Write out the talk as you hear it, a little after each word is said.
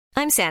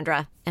I'm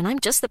Sandra, and I'm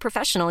just the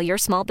professional your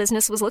small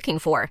business was looking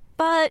for.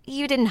 But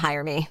you didn't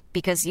hire me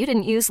because you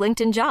didn't use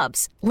LinkedIn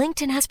Jobs.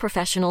 LinkedIn has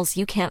professionals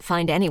you can't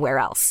find anywhere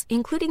else,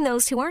 including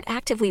those who aren't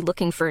actively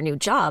looking for a new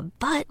job,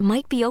 but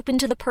might be open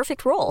to the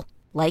perfect role,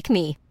 like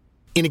me.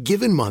 In a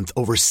given month,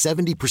 over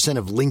 70%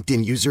 of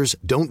LinkedIn users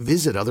don't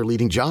visit other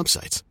leading job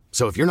sites.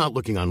 So if you're not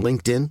looking on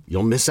LinkedIn,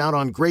 you'll miss out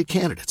on great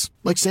candidates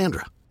like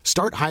Sandra.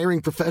 Start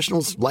hiring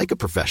professionals like a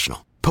professional.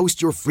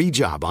 Post your free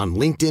job on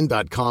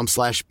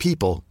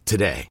linkedin.com/people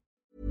today.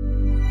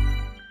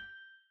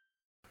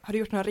 Har du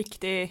gjort någon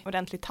riktig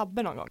ordentlig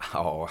tabbe någon gång?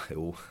 Ja,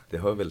 jo, det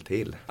hör väl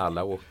till.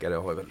 Alla åkare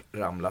har väl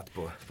ramlat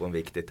på en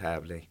viktig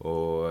tävling.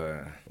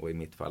 Och i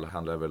mitt fall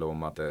handlar det väl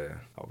om att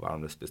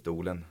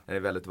varmluftspistolen är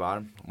väldigt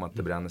varm. Om man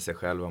inte bränner sig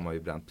själv har man ju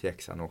bränt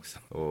pjäxan också.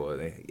 Och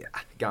det är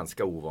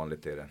ganska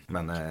ovanligt är det.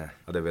 Men det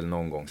är väl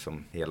någon gång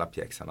som hela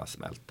pjäxan har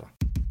smält då.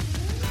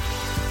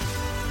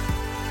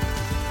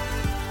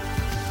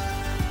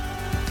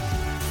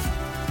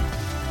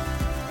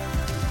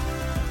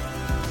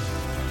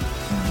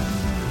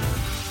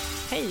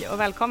 Hej och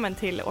välkommen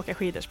till Åka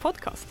skidors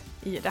podcast.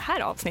 I det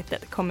här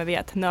avsnittet kommer vi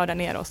att nörda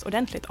ner oss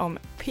ordentligt om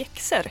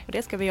pjäxor. Och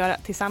det ska vi göra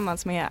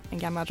tillsammans med en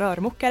gammal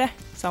rörmokare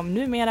som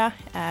numera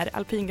är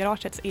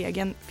alpingaragets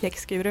egen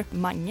pjäxguru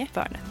Magnus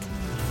Wörnert.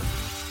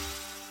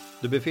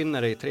 Du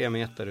befinner dig 3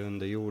 meter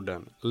under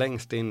jorden,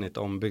 längst in i ett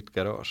ombyggt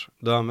garage.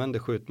 Du använder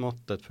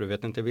skjutmåttet för du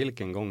vet inte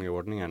vilken gång i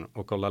ordningen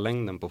och kollar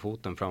längden på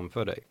foten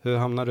framför dig. Hur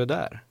hamnar du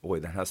där? Oj,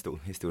 den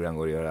här historien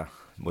går att göra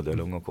både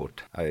lång och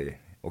kort.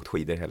 Åkt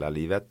skidor hela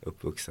livet,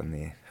 uppvuxen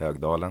i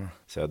Högdalen,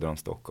 söder om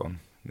Stockholm.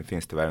 Nu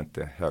finns tyvärr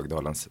inte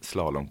Högdalens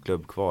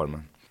slalomklubb kvar,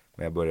 men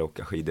jag började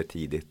åka skidor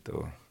tidigt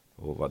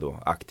och var då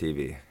aktiv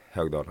i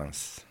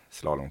Högdalens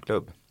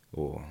slalomklubb.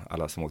 Och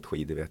alla som åkt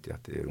skidor vet ju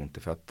att det är ont i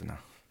fötterna.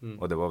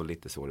 Och det var väl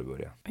lite så det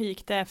började. Hur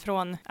gick det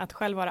från att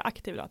själv vara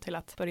aktiv då till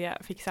att börja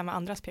fixa med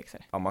andras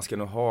pjäxor? Ja, man ska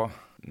nog ha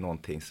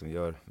någonting som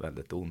gör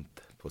väldigt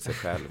ont på sig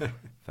själv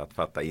för att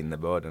fatta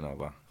innebörden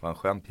av vad en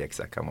skön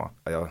pjäxa kan vara.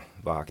 Jag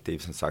var aktiv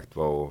som sagt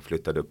och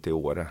flyttade upp till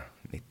Åre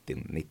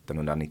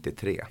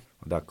 1993.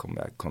 Och där kom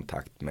jag i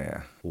kontakt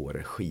med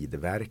Åre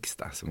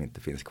skidverkstad som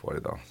inte finns kvar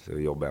idag. Så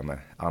jobbade jag med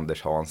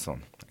Anders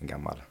Hansson, en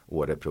gammal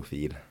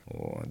Åre-profil.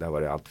 Och där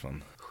var det allt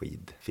från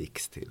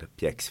skidfix till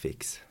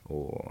pjäxfix.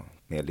 Och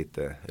med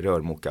lite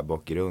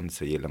rörmokarbakgrund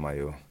så gillar man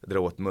ju att dra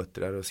åt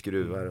muttrar och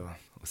skruvar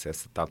och se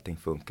så att allting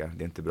funkar.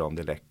 Det är inte bra om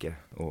det läcker.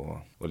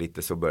 Och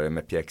lite så började jag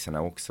med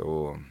pjäxorna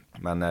också.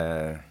 Men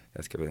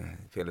jag ska väl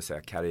fel att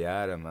säga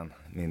karriären, men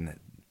min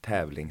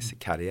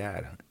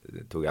tävlingskarriär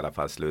tog i alla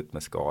fall slut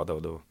med skada.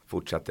 Och då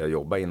fortsatte jag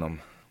jobba inom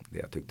det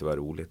jag tyckte var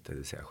roligt, det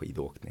vill säga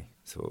skidåkning.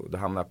 Så då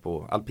hamnade jag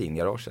på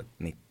alpingaraget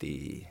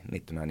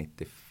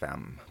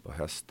 1995 på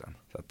hösten.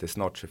 Så att det är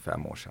snart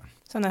 25 år sedan.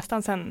 Så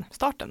nästan sedan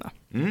starten då?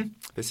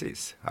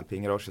 Precis.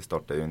 Alpingaraget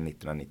startade ju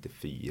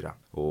 1994.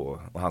 Och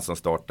han som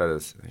startade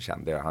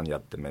kände jag, han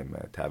hjälpte mig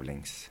med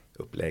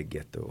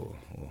tävlingsupplägget och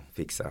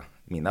fixa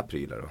mina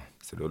prylar då.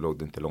 Så då låg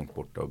det inte långt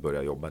borta och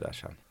började jobba där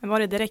sen. Men var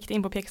det direkt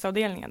in på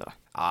pjäxavdelningen då?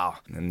 Ja,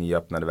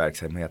 nyöppnade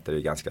verksamheter är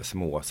ganska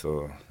små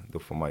så då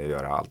får man ju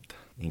göra allt.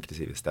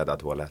 Inklusive städa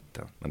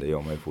toaletten. Men det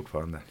gör man ju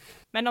fortfarande.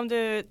 Men om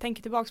du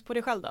tänker tillbaka på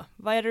dig själv då.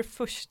 Vad är det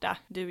första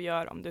du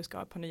gör om du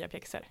ska på nya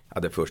pjäxor?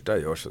 Ja, det första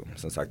jag gör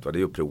som sagt var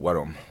det är att prova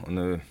dem. Och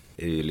nu är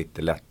det ju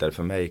lite lättare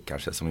för mig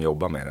kanske som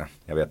jobbar med det.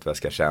 Jag vet vad jag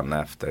ska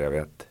känna efter. Jag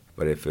vet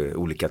vad det är för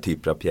olika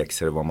typer av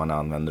pjäxor och vad man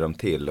använder dem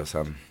till. Och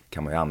sen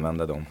kan man ju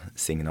använda de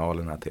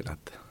signalerna till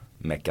att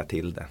mecka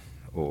till det.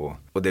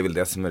 Och det är väl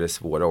det som är det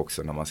svåra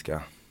också när man ska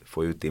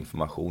få ut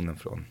informationen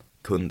från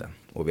kunden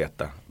och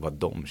veta vad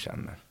de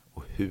känner.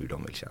 Och hur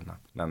de vill känna.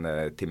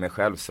 Men till mig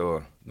själv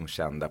så de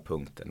kända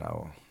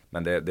punkterna.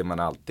 Men det man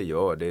alltid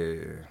gör det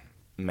är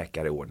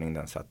meckar i ordning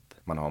den så att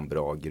man har en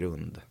bra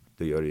grund.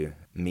 Då gör det ju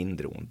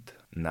mindre ont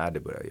när det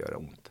börjar göra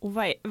ont. Och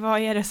vad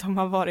är det som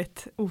har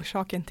varit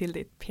orsaken till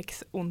ditt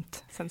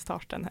pjäxont sedan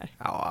starten här?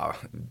 Ja,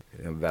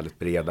 väldigt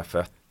breda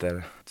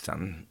fötter.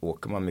 Sen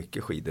åker man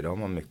mycket skidor, då har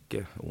man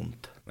mycket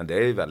ont. Men det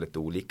är ju väldigt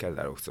olika det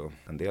där också.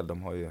 En del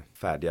de har ju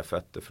färdiga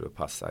fötter för att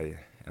passa i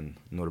en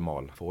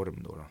normal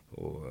form då.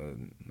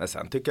 Men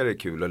sen tycker jag det är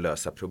kul att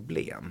lösa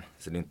problem.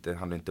 Så det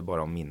handlar inte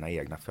bara om mina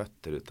egna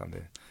fötter utan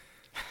det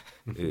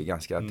är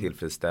ganska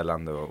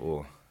tillfredsställande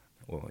att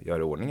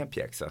göra ordning en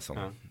pjäxa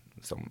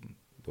som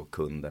då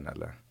kunden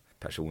eller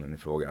personen i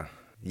fråga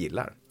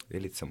gillar. Det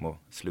är lite som att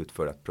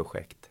slutföra ett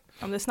projekt.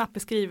 Om du snabbt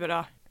beskriver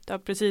då, du har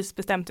precis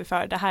bestämt dig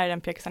för det här är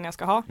den pjäxan jag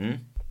ska ha.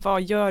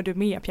 Vad gör du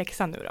med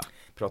pjäxan nu då?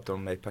 Pratar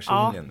om mig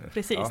personligen nu?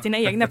 Precis. Ja. Dina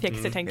egna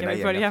pjäxor tänker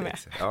jag börja med.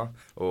 Ja,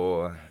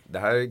 och det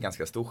här är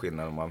ganska stor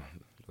skillnad om man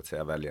låt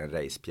säga väljer en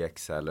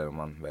racepjäxa eller om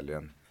man väljer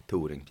en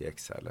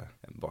touringpjäxa eller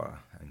bara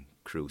en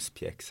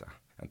cruisepjäxa.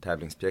 En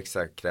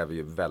tävlingspjäxa kräver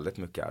ju väldigt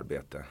mycket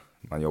arbete.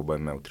 Man jobbar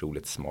med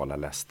otroligt smala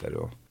läster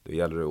och då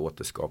gäller det att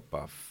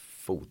återskapa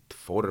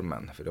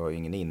fotformen. För det har ju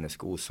ingen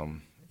innersko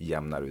som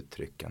jämnar ut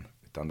trycken.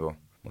 Utan då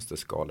måste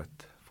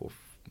skalet få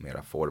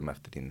mera form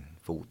efter din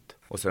fot.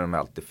 Och så är de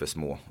alltid för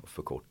små och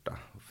för korta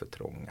och för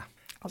trånga.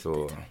 Alltid.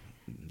 Så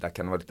där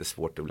kan det vara lite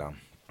svårt ibland.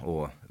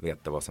 och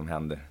veta vad som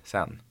händer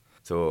sen.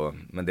 Så,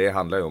 men det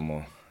handlar ju om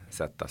att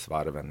sätta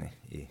svarven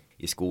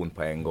i skon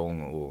på en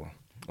gång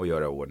och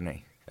göra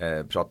ordning.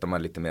 Pratar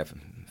man lite mer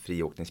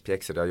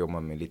friåkningspjäxor, där jobbar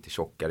man med lite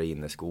tjockare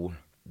inneskor.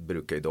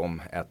 Brukar ju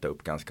de äta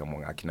upp ganska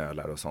många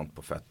knölar och sånt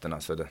på fötterna,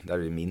 så där är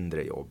det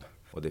mindre jobb.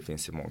 Och det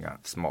finns ju många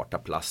smarta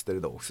plaster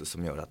idag också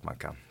som gör att man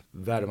kan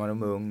värma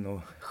dem i ugn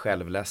och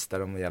självlästa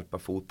dem och hjälpa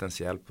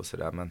fotens hjälp och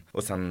sådär.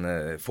 Och sen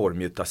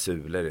formgjuta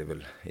sulor är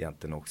väl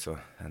egentligen också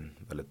en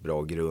väldigt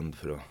bra grund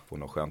för att få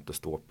något skönt att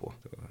stå på.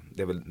 Så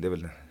det är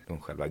väl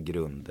de själva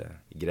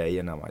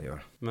grundgrejerna man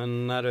gör.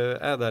 Men när du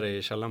är där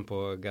i källaren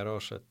på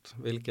garaget,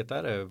 vilket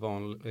är det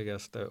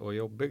vanligaste och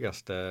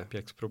jobbigaste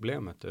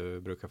pjäxproblemet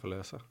du brukar få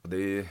lösa? Det är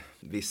ju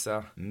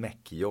vissa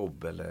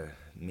meckjobb eller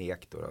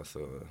mek då, alltså,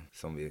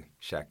 som vi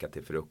käkar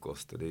till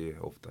frukost, och det är ju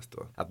oftast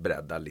då att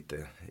bredda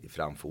lite i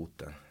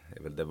framfoten. Det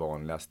är väl det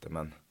vanligaste,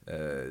 men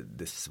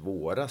det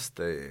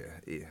svåraste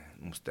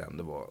måste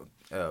ändå vara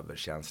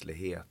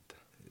överkänslighet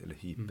eller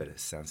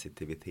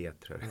hypersensitivitet,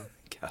 tror jag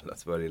det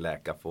kallas för i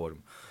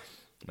läkarform.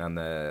 Men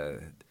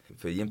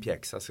för i en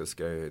pjäxa så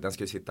ska den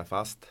ska ju sitta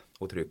fast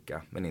och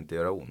trycka, men inte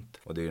göra ont.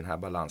 Och det är ju den här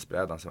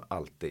balansbrädan som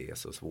alltid är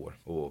så svår.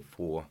 Att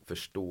få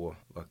förstå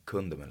vad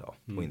kunden vill ha.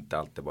 Och inte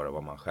alltid bara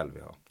vad man själv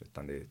vill ha.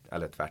 Utan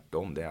eller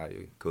tvärtom, det är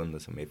ju kunden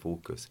som är i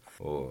fokus.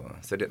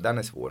 Så den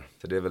är svår.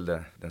 Så det är väl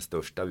den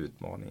största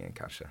utmaningen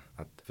kanske,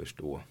 att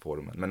förstå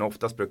formen. Men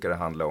oftast brukar det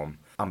handla om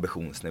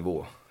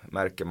ambitionsnivå.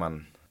 Märker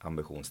man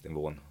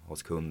ambitionsnivån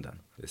hos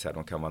kunden. Det vill säga,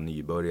 de kan vara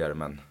nybörjare,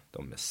 men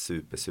de är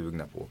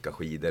supersugna på att åka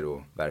skidor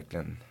och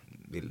verkligen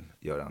vill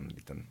göra en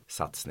liten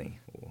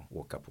satsning och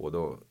åka på.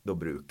 Då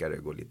brukar det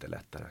gå lite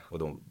lättare. Och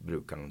då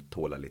brukar de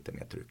tåla lite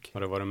mer tryck.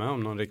 Har du varit med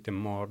om någon riktig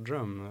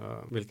mardröm?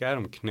 Vilka är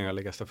de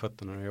knöligaste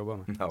fötterna du jobbar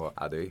med?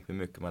 Ja, det är hur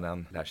mycket man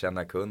än lär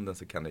känna kunden,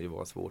 så kan det ju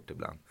vara svårt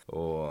ibland.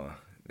 Och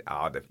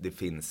ja, det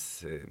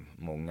finns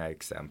många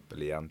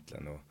exempel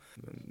egentligen. Och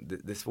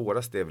det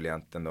svåraste är väl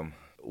egentligen de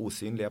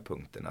osynliga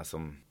punkterna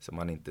som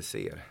man inte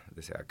ser. Det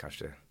vill säga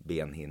kanske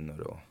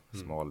benhinnor och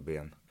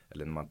smalben.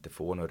 Eller när man inte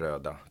får några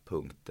röda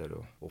punkter,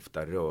 och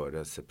ofta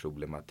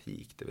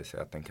rörelseproblematik. Det vill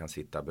säga att den kan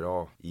sitta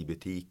bra i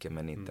butiken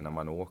men inte när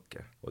man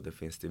åker. Och det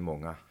finns ju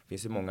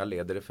många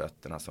leder i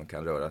fötterna som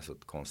kan röra sig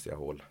åt konstiga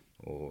håll.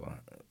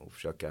 Och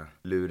försöka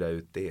lura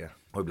ut det.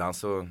 Och ibland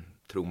så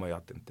tror man ju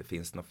att det inte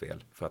finns något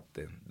fel, för att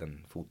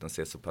den foten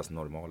ser så pass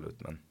normal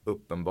ut. Men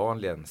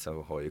uppenbarligen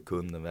så har ju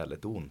kunden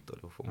väldigt ont, och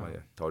då får man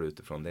ju ta det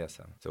utifrån det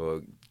sen.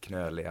 Så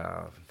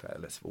knöliga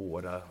eller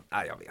svåra,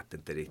 jag vet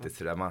inte riktigt.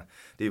 Så det är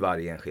ju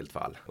varje enskilt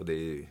fall, och det är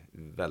ju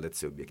väldigt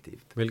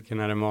subjektivt. Vilken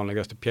är den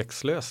vanligaste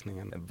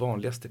pjäxlösningen? Den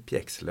vanligaste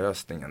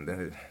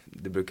pjäxlösningen,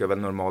 det brukar väl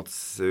normalt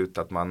se ut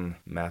att man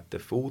mäter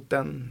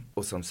foten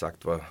och som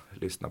sagt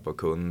lyssnar på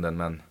kunden,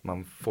 men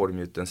man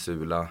formgjuter en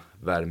sula,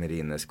 värmer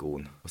in i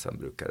skon och sen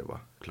brukar det vara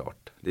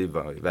klart. Det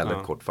är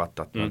väldigt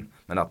kortfattat,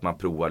 men att man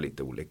provar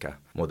lite olika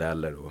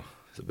modeller, och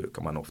så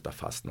brukar man ofta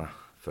fastna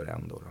för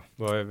en då.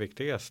 Vad är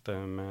viktigast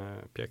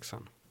med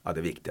pjäxan? Ja,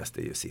 det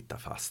viktigaste är ju att sitta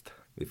fast.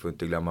 Vi får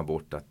inte glömma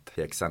bort att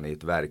pjäxan är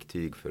ett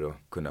verktyg för att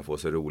kunna få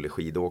så rolig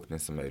skidåkning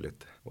som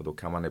möjligt. Och då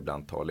kan man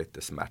ibland ta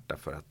lite smärta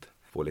för att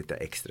få lite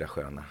extra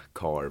sköna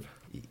carve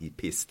i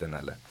pisten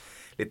eller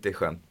lite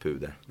skönt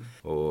puder.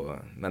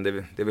 Men det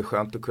är väl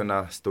skönt att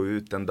kunna stå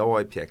ut en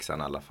dag i pjäxan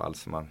i alla fall,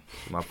 så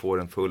man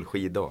får en full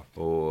skiddag.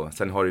 Och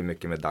sen har det ju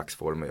mycket med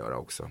dagsform att göra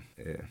också.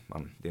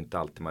 Det är inte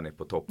alltid man är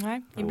på topp.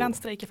 Nej, ibland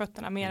strejkar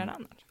fötterna mer än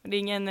annars. Det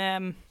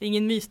är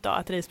ingen myt då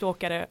att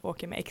raceåkare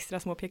åker med extra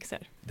små pjäxor.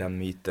 Den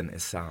myten är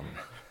sann.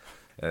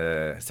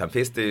 Sen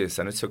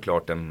är det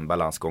såklart en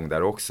balansgång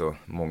där också.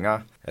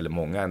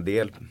 En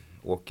del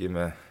åker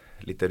med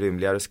lite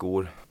rymligare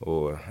skor,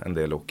 och en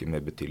del åker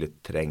med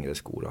betydligt trängre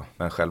skor då.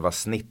 Men själva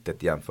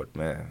snittet jämfört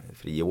med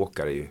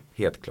friåkare är ju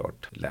helt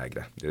klart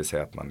lägre. Det vill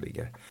säga att man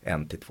ligger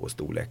 1 till 2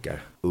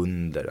 storlekar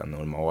under den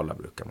normala,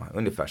 brukar man.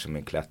 Ungefär som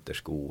en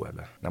klättersko,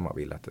 eller när man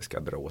vill att det ska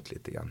dra åt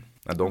lite grann.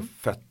 Men de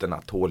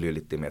fötterna tål ju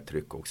lite mer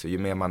tryck också. Ju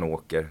mer man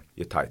åker,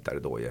 ju tajtare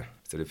dojor.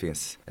 Så det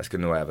finns, jag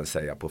skulle nog även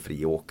säga på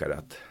friåkare,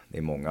 att det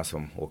är många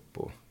som åker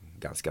på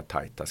ganska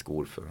tajta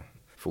skor, för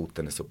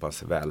foten är så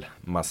pass väl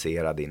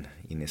masserad in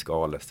i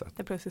skalet. Så att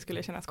det plötsligt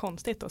skulle kännas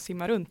konstigt att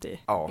simma runt i.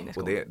 Ja,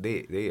 och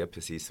det är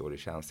precis så det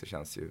känns. Det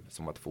känns ju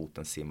som att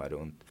foten simmar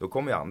runt. Då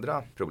kommer ju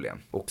andra problem,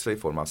 också i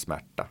form av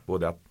smärta.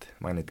 Både att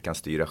man inte kan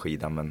styra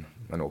skidan,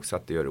 men också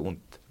att det gör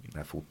ont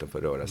när foten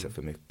får röra sig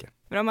för mycket.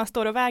 Men om man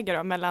står och väger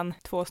då, mellan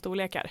 2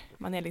 storlekar,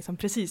 man är liksom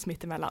precis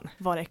mittemellan,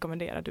 vad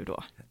rekommenderar du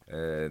då?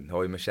 Det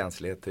har ju med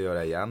känslighet att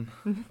göra igen.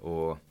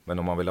 Men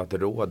om man vill ha ett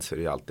råd, så är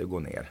det ju alltid att gå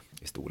ner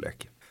i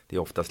storlek. Det är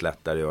oftast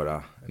lättare att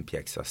göra en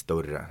pjäxa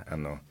större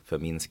än att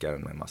förminska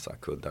den med en massa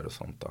kuddar och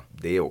sånt då.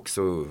 Det är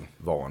också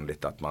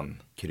vanligt att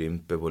man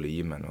krymper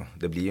volymen, och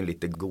det blir en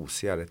lite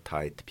gosigare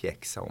tight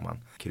pjäxa om man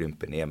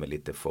krymper ner med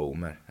lite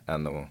foamer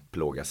än att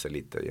plåga sig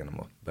lite genom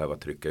att behöva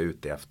trycka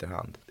ut i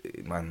efterhand.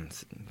 Man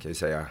kan ju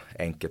säga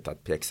enkelt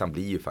att pjäxan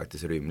blir ju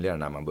faktiskt rymligare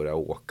när man börjar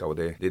åka, och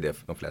det är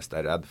det de flesta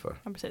är rädd för.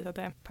 Ja, precis, att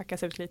det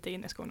packas ut lite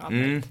inneskon och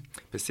allt.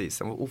 Precis,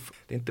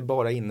 det är inte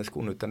bara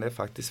inneskon, utan det är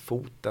faktiskt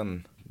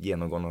foten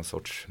genomgå någon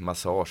sorts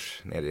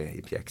massage nere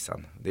i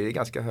pjäxan. Det är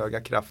ganska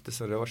höga krafter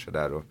som rör sig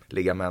där och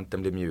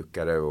ligamenten blir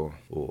mjukare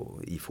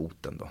och i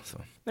foten då. Så.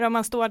 Men om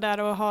man står där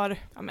och har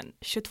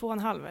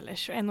 22,5 eller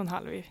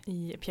 21,5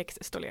 i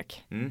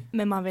pjäxstorlek.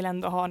 Men man vill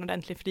ändå ha en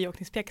ordentlig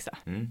friåkningspjäxa.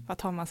 Vad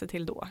tar man sig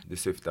till då? Du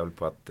syftar väl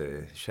på att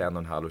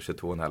 21,5 och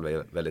 22,5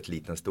 är väldigt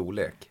liten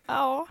storlek?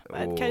 Ja,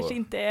 det kanske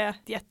inte är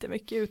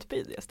jättemycket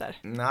utbud just där.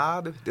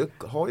 Nej,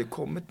 det har ju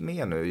kommit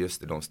med nu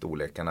just i de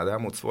storlekarna. Det här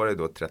motsvarar ju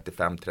då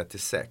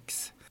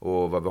 35-36.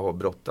 Och vad vi har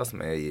brottats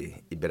med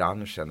i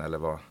branschen eller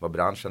vad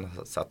branschen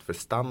har satt för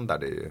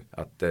standard är ju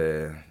att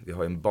vi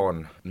har en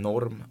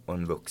barnnorm och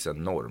en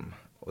vuxennorm.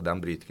 Och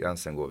den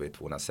brytgränsen går vid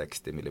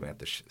 260 mm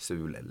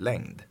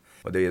sullängd.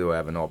 Och det är då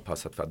även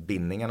avpassat för att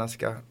bindningarna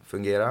ska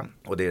fungera.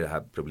 Och det är det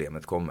här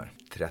problemet kommer.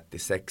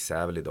 36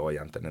 är väl idag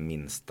egentligen den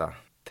minsta.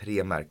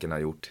 3 märken har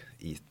gjort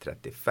i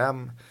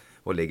 35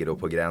 och ligger då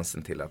på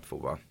gränsen till att få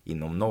vara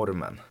inom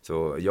normen.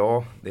 Så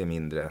ja, det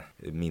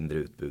är mindre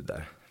utbud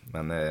där.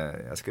 Men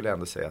jag skulle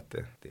ändå säga att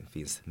det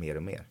finns mer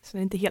och mer. Så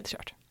det är inte helt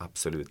kört?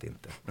 Absolut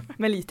inte.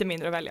 Men lite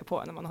mindre att välja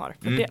på när man har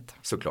 41.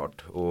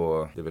 Såklart.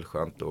 Och det är väl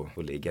skönt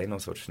att ligga i någon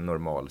sorts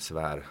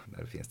normalsfär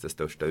där det finns det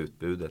största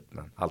utbudet.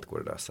 Men allt går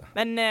att lösa.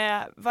 Men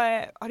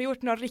har du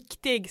gjort någon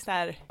riktig så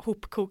här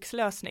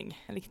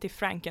hopkokslösning? En riktig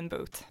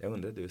Frankenboot? Jag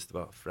undrade just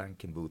vad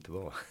Frankenboot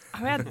var.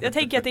 Jag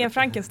tänker att det är en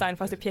Frankenstein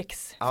fast i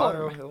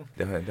pjäxform.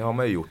 Ja. Det har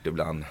man ju gjort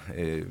ibland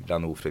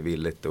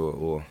ofrivilligt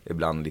och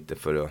ibland lite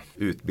för att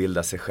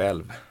utbilda sig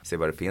själv. Se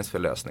vad det finns för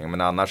lösningar.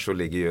 Men annars så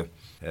ligger ju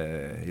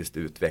just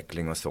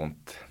utveckling och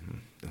sånt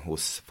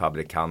hos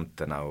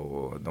fabrikanterna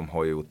och de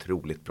har ju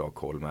otroligt bra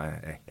koll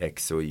med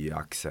X och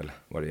Y-axel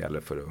vad det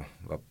gäller för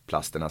vad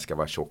plasterna ska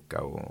vara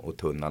tjocka och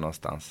tunna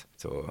någonstans.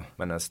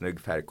 Men en snygg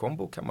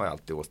färgkombo kan man ju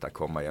alltid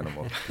åstadkomma genom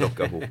att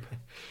plocka ihop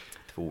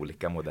 2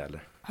 olika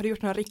modeller. Har du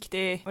gjort någon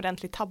riktig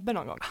ordentlig tabbe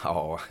någon gång?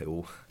 Ja,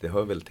 det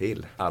hör väl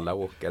till. Alla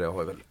åkare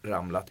har väl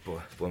ramlat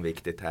på en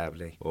viktig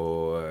tävling.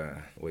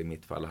 Och i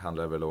mitt fall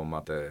handlar det väl om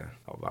att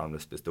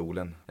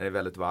varmluftspistolen är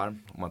väldigt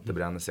varm. Om man inte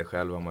bränner sig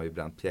själv har man ju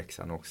bränt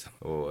pjäxan också.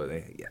 Och det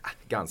är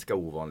ganska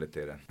ovanligt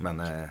är det. Men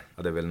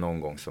det är väl någon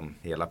gång som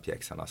hela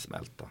pjäxan har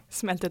smält då.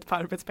 Smält ut på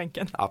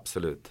arbetsbänken?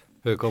 Absolut.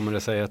 Hur kommer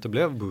det sig att du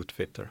blev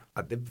bootfitter?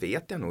 Ja, det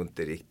vet jag nog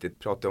inte riktigt.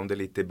 Pratade om det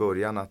lite i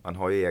början att man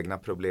har ju egna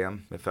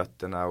problem med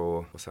fötterna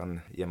och sen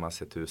ger man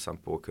sig tusan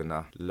på att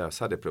kunna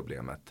lösa det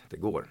problemet. Det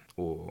går.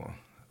 Och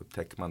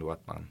upptäcker man då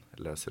att man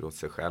löser åt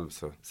sig själv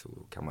så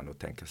kan man nog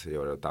tänka sig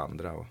göra åt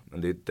andra.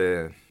 Men det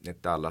är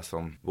inte alla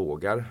som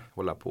vågar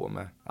hålla på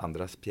med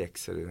andras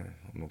pjäxor.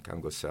 De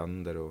kan gå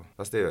sönder.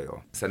 Fast det gör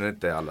jag. Sen är det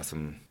inte alla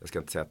som, jag ska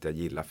inte säga att jag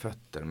gillar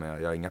fötter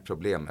men jag har inga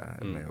problem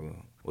med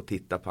och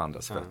titta på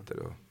andras fötter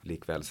och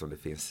likväl som det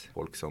finns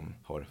folk som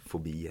har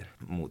fobier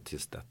mot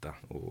just detta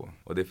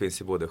och det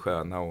finns ju både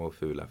sköna och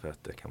fula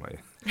fötter kan man ju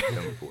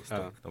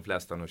påstå. De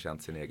flesta har nog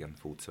känt sin egen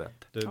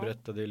fotsvett. Du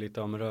berättade ju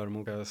lite om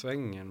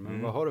rörmokarsvängen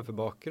men vad har du för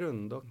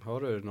bakgrund då?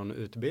 Har du någon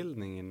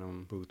utbildning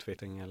inom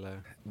bootfitting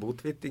eller?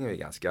 Bootfitting är ju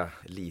ganska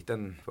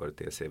liten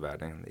företeelse i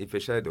världen. I och för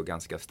sig då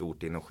ganska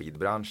stort inom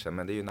skidbranschen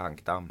men det är ju en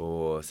ankdamm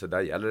och så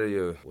där gäller det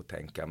ju att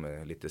tänka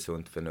med lite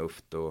sunt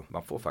förnuft och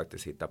man får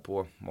faktiskt hitta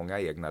på många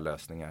egna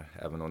lösningar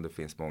även om det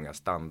finns många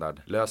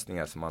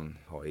standardlösningar som man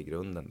har i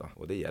grunden då.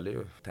 Och det gäller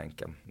ju att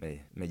tänka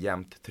med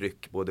jämnt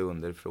tryck både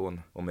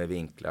underifrån och med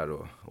vinklar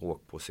och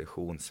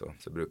åkposition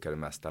så brukar det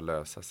mesta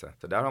lösa sig.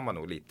 Så där har man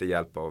nog lite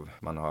hjälp av,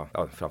 man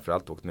har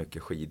framförallt åkt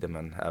mycket skidor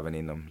men även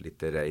inom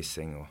lite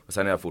racing och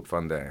sen är jag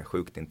fortfarande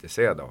sjukt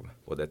intresserad av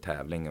både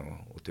tävling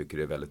och tycker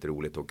det är väldigt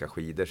roligt att åka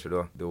skidor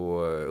så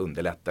då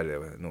underlättar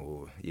det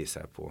nog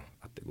gissar jag på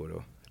att det går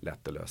att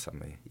lätt att lösa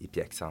mig i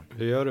pjäxan.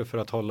 Hur gör du för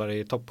att hålla dig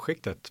i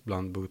toppskiktet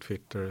bland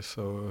bootfitters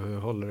och hur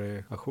håller du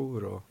dig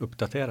ajour och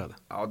uppdaterad?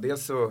 Ja,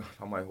 dels så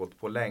har man ju hållit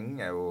på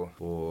länge och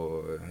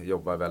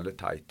jobbar väldigt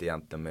tajt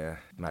egentligen med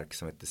märke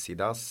som heter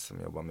Sidas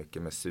som jobbar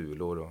mycket med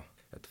sulor och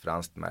ett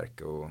franskt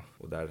märke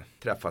och där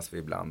träffas vi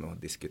ibland och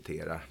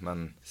diskuterar.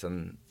 Men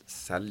sen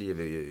säljer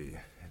vi ju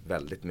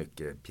väldigt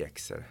mycket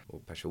pjäxor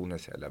och personer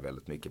säljer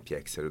väldigt mycket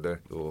pjäxor och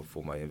då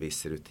får man ju en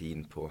viss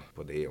rutin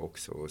på det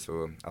också.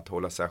 Så att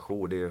hålla sig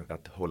ajour det är ju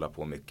att hålla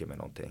på mycket med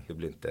någonting. Det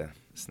blir inte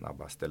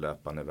snabbaste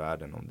löparen i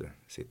världen om du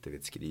sitter vid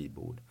ett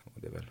skrivbord.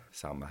 Och det är väl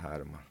samma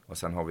här. Och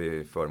sen har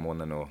vi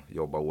förmånen att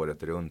jobba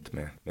året runt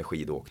med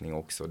skidåkning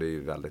också. Det är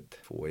ju väldigt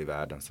få i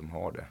världen som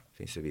har det. Det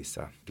finns ju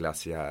vissa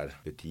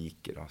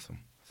glaciärbutiker då,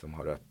 som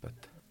har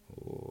öppet.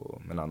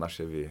 Men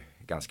annars är vi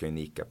ganska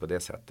unika på det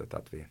sättet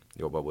att vi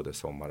jobbar både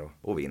sommar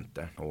och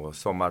vinter. Och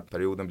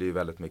sommarperioden blir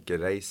väldigt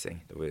mycket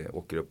racing. Då vi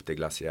åker upp till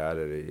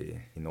glaciärer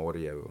i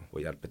Norge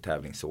och hjälper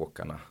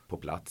tävlingsåkarna på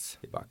plats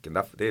i backen.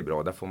 Det är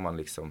bra, där får man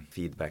liksom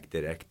feedback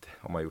direkt.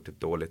 Om man gjort ett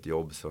dåligt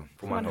jobb så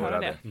får man höra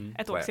det.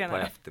 Ett år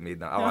senare. På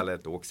eftermiddagen. Ja, eller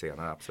ett år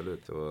senare,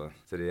 absolut. Så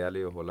det gäller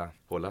ju att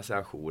hålla sig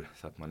ajour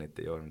så att man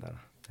inte gör de där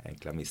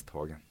enkla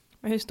misstagen.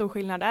 Men hur stor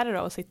skillnad är det då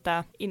att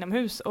sitta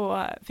inomhus och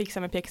fixa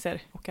med pjäxor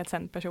och att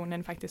sen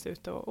personen faktiskt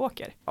ut och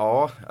åker?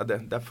 Ja,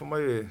 där får man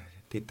ju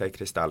titta i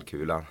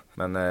kristallkulan.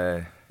 Men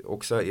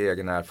också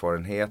egen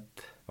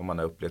erfarenhet vad man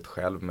har upplevt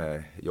själv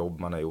med jobb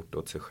man har gjort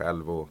åt sig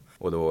själv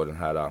och då den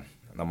här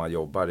när man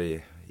jobbar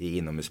i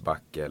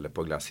inomhusbacke eller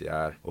på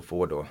glaciär och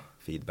får då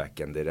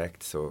feedbacken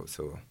direkt så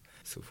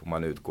får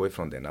man utgå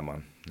ifrån det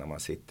när man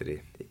sitter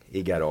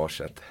i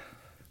garaget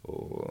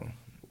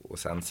och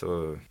sen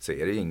så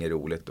är det ju inget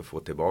roligt att få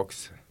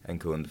tillbaks en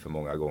kund för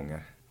många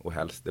gånger och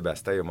helst det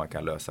bästa är ju om man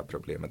kan lösa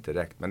problemet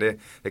direkt, men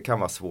det kan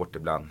vara svårt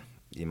ibland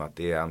i och med att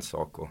det är en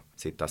sak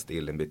att sitta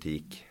still i en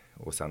butik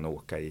och sen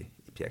åka i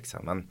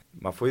pjäxan, men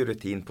man får ju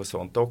rutin på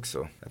sånt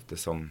också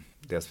eftersom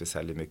dels vi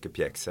säljer mycket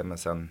pjäxor men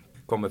sen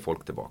kommer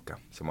folk tillbaka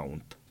som har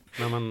ont.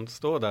 När man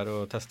står där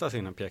och testar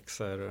sina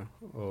pjäxor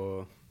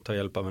och tar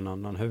hjälp av en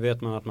annan, hur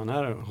vet man att man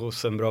är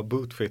hos en bra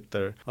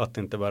bootfitter? Att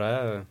det inte bara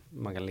är,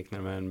 man kan likna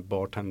det med en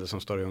bartender som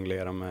står och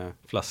jonglerar med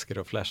flaskor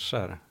och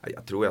flashar.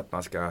 Jag tror att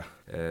man ska,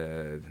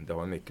 det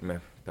har mycket med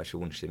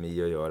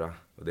personkemi att göra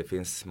och det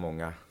finns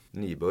många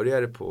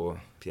nybörjare på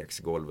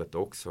pjäxgolvet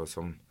också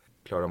som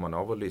klarar man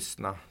av att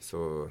lyssna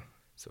så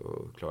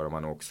klarar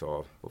man också av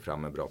att få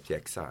fram en bra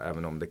pjäxa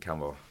även om det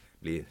kan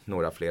bli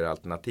några fler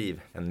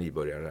alternativ än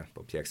nybörjare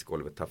på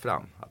pjäxgolvet tar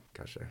fram. Att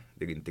kanske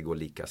det inte går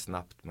lika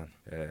snabbt men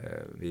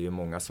vi är ju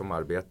många som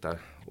arbetar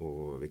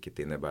och vilket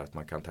innebär att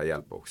man kan ta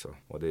hjälp också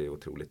och det är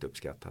otroligt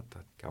uppskattat.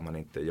 Kan man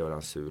inte göra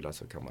en sula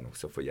så kan man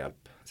också få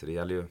hjälp. Så det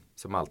gäller ju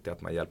som alltid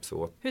att man hjälps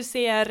åt. Hur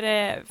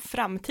ser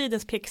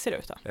framtidens pjäxor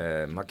ut då?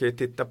 Man kan ju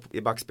titta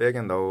i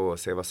backspegeln då och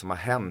se vad som har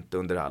hänt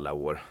under alla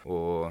år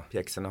och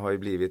pjäxorna har ju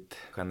blivit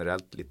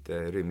generellt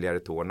lite rymligare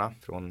tårna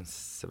från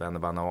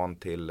Svennebanan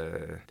till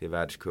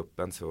världscupen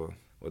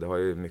och det har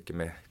ju mycket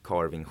med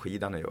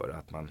carving-skidan att göra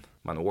att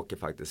man åker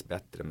faktiskt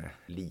bättre med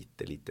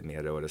lite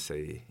mer rörelse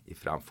i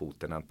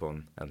framfoten än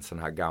på en sån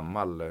här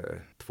gammal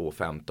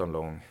 2,15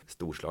 lång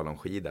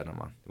storslalomskida. Det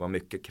var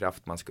mycket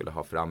kraft man skulle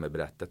ha fram i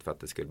brättet för att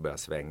det skulle börja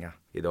svänga.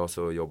 Idag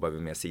så jobbar vi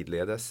med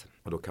sidledes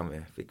och då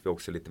fick vi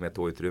också lite mer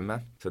tåutrymme.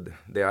 Så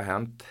det har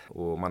hänt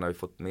och man har ju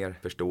fått mer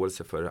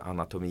förståelse för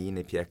anatomin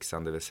i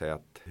pjäxan, det vill säga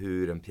att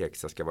hur en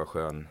pjäxa ska vara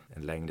skön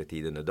en längre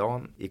tid under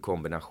dagen i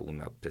kombination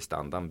med att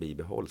prestandan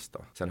bibehålls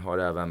då. Sen har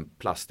även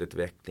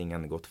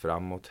plastutvecklingen gått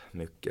framåt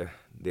mycket.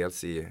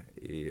 Dels i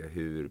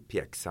hur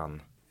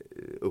pjäxan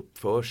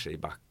uppför sig i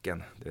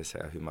backen, det vill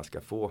säga hur man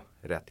ska få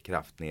rätt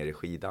kraft ner i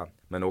skidan.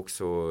 Men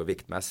också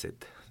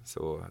viktmässigt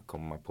så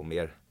kommer man på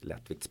mer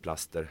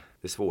lättviktsplaster.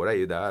 Det svåra är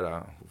ju där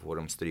att få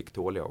dem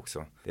stryktåliga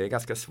också. Det är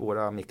ganska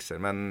svåra mixer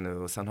men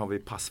och sen har vi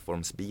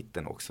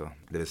passformsbiten också.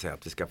 Det vill säga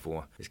att vi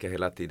ska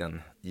hela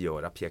tiden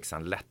göra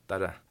pjäxan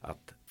lättare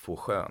att få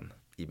skön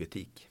i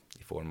butik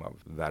i form av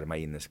värma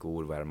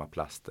inneskor, värma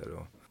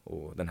plaster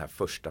och den här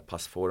första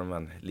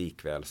passformen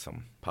likväl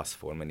som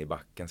passformen i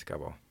backen ska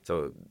vara.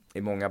 Så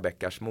i många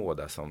bäckar små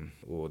där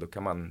och då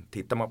kan man,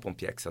 tittar man på en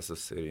pjäxa så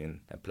ser det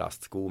en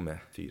plastsko med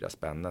 4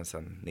 spännen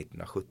sedan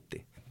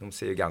 1970. De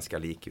ser ju ganska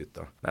lik ut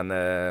då. Men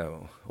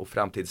och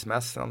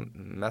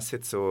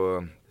framtidsmässigt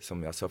så,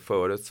 som jag sa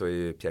förut, så är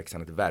ju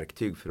pjäxan ett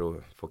verktyg för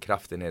att få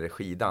kraften ner i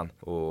skidan.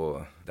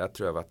 Och där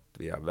tror jag att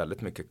vi har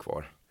väldigt mycket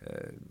kvar.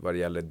 Vad det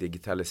gäller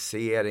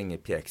digitalisering i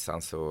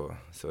pjäxan så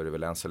är det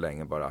väl än så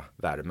länge bara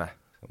värme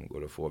som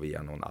går att få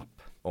via någon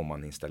app om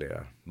man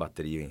installerar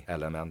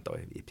batterielement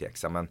i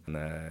pjäxan. Men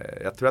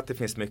jag tror att det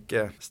finns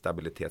mycket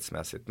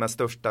stabilitetsmässigt. Men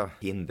största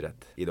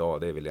hindret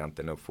idag det är väl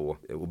egentligen att få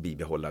och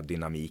bibehålla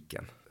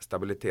dynamiken.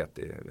 Stabilitet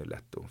är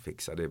lätt att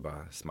fixa. Det är bara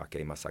att smacka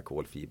i massa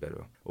kolfiber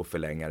och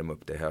förlänga dem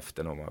upp till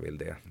höften om man vill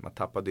det. Man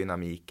tappar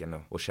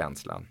dynamiken och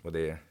känslan och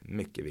det är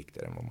mycket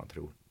viktigare än vad man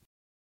tror.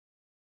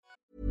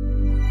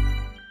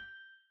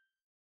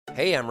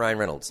 Hey, I'm Ryan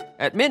Reynolds.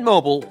 At Mint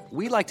Mobile,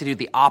 we like to do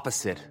the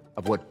opposite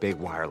of what Big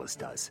Wireless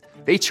does.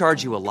 They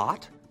charge you a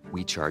lot,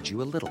 we charge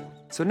you a little.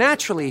 So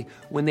naturally,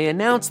 when they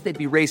announced they'd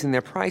be raising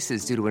their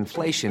prices due to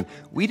inflation,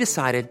 we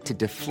decided to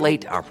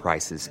deflate our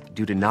prices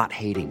due to not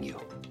hating you.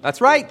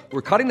 That's right.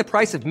 We're cutting the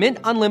price of Mint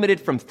Unlimited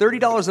from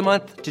 $30 a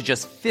month to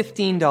just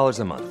 $15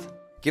 a month.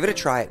 Give it a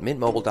try at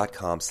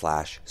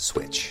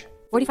mintmobile.com/switch.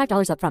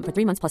 $45 up front for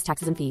 3 months plus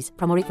taxes and fees.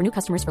 Promo rate for new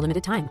customers for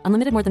limited time.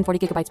 Unlimited more than 40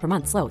 gigabytes per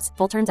month. Slows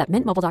full terms at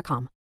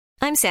mintmobile.com.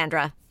 I'm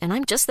Sandra, and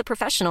I'm just the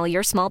professional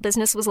your small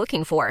business was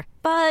looking for.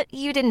 But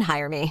you didn't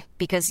hire me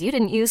because you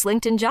didn't use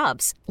LinkedIn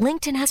Jobs.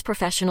 LinkedIn has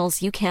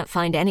professionals you can't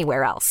find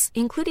anywhere else,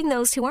 including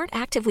those who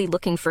aren't actively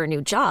looking for a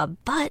new job,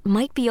 but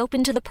might be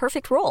open to the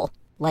perfect role,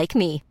 like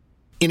me.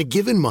 In a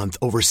given month,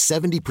 over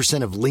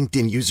 70% of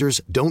LinkedIn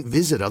users don't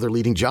visit other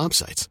leading job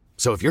sites.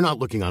 So if you're not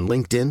looking on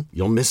LinkedIn,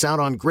 you'll miss out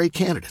on great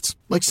candidates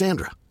like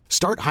Sandra.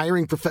 Start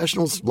hiring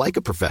professionals like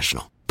a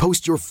professional.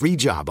 Post your free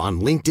job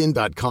on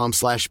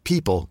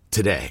linkedin.com/people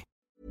today.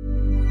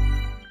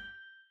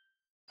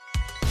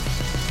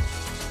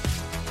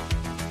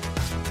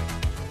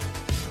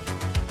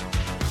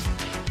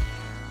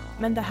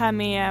 Men det här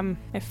med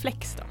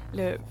flex då?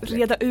 Eller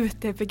reda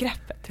ut det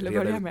begreppet till att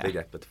börja med.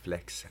 Begreppet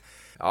flex.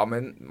 Ja,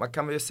 men man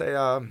kan väl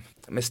säga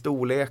med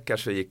storlekar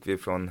så gick vi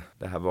från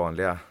det här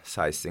vanliga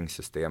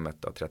sizing-systemet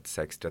då,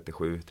 36,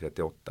 37,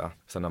 38.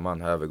 Sen har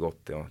man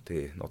övergått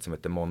till något som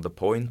heter Mondo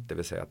Point, det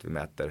vill säga att vi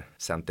mäter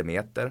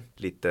centimeter.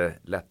 Lite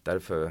lättare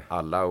för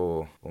alla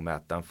att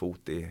mäta en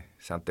fot i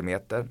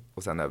centimeter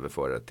och sen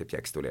överföra det till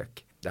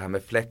pjäxstorlek. Det här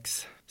med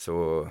flex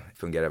så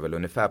fungerar väl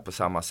ungefär på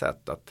samma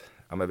sätt att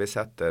men vi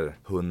sätter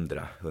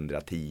 100,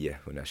 110,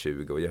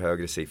 120 och ju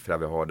högre siffra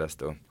vi har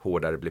desto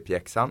hårdare blir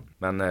pjäxan.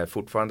 Men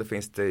fortfarande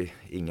finns det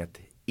inget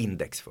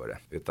index för det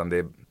utan det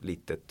är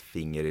litet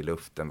finger i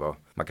luften.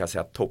 Man kan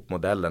säga att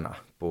toppmodellerna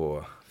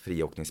på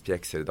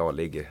friåkningspjäxor idag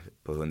ligger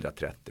på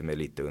 130 med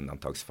lite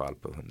undantagsfall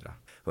på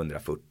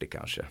 140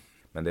 kanske.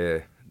 Men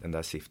den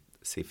där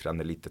siffran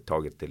är lite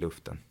taget i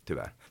luften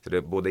tyvärr. Så det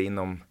är både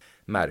inom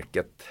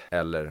märket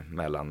eller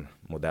mellan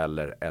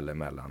modeller eller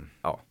mellan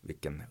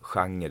vilken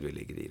genre vi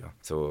ligger i då.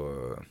 Så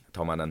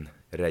tar man en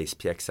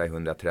racepjäxa i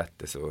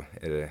 130 så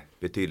är det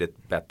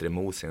betydligt bättre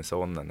mos i en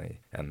sån än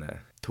en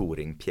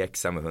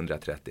touringpjäxa med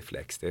 130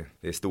 flex. Det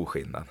är stor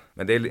skillnad.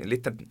 Men det är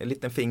en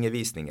liten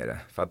fingervisning är det.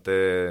 För att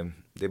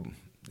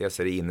dels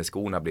är det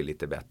inneskorna blir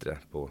lite bättre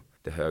på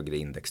det högre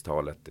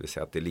indextalet. Det vill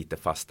säga att det är lite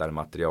fastare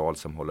material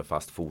som håller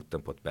fast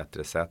foten på ett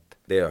bättre sätt.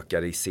 Det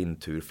ökar i sin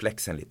tur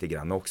flexen lite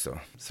grann också.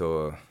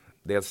 Så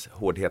dels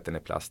hårdheten i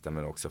plasten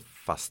men också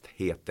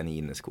fastheten i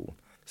inneskon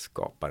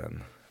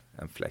skapar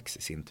en flex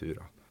i sin tur.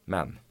 Då.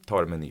 Men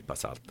ta det med en nypa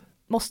salt.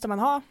 Måste man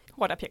ha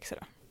hårda pjäxor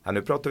då? Ja,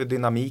 nu pratar vi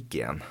dynamik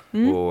igen.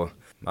 Och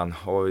man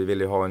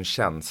vill ju ha en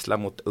känsla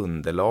mot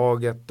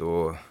underlaget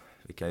och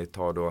vi kan ju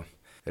ta då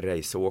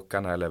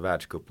raceåkarna eller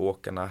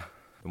världscupåkarna.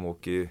 De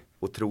åker ju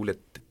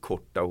otroligt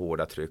korta och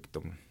hårda tryck.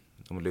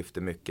 De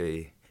lyfter mycket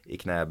i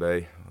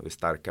knäböj och är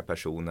starka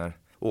personer.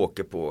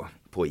 Åker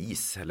på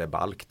is eller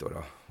balk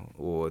då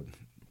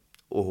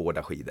och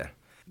hårda skidor.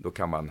 Då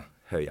kan man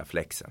höja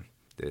flexen.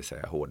 Det vill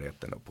säga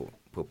hårdheten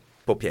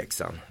på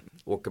pjäxan.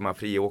 Åker man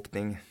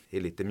friåkning i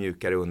lite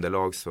mjukare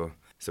underlag så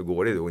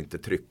går det då inte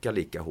trycka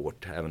lika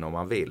hårt även om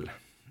man vill.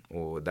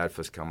 Och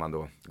därför kan man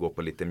då gå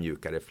på lite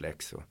mjukare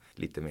flex och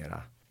lite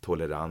mera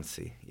tolerans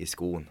i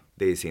skon.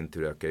 Det i sin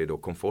tur ökar ju då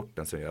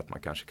komforten som gör att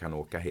man kanske kan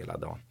åka hela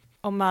dagen.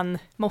 Om man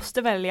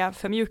måste välja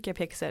för mjuka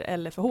pjäxor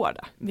eller för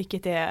hårda,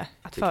 vilket är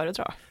att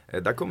föredra?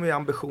 Där kommer ju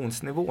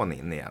ambitionsnivån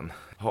in igen.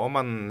 Har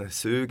man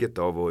suget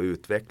av att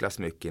utvecklas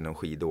mycket inom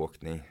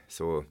skidåkning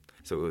så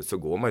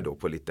går man ju då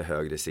på lite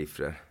högre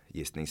siffror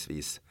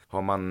gissningsvis.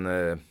 Har man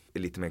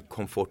lite mer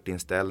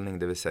komfortinställning,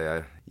 det vill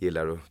säga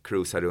gillar att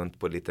cruisa runt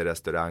på lite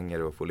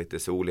restauranger och få lite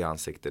sol i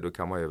ansiktet, då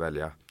kan man ju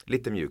välja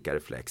lite mjukare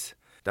flex.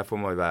 Där får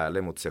man ju vara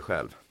ärlig mot sig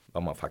själv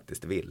vad man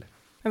faktiskt vill.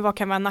 Men vad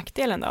kan vara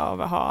nackdelen då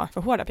av att ha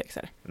för hårda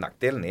pjäxor?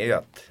 Nackdelen är ju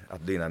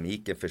att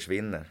dynamiken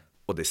försvinner.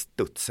 Och det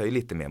studsar ju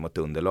lite mer mot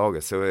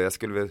underlaget. Så jag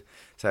skulle väl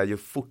säga ju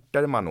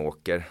fortare man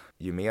åker,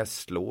 ju mer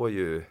slår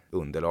ju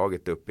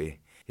underlaget upp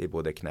i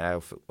både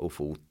knä och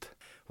fot.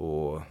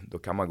 Och då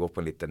kan man gå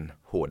på en liten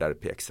hårdare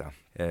pjäxa.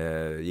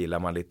 Gillar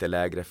man lite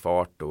lägre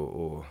fart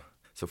och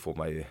så får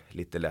man ju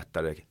lite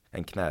lättare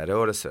en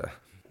knärörelse.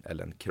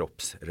 Eller en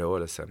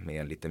kroppsrörelse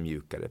med en lite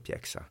mjukare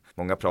pjäxa.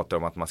 Många pratar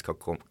om att man ska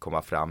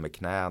komma fram med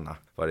knäna.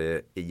 Vad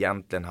det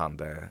egentligen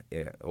handlar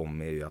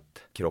om är ju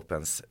att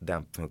kroppens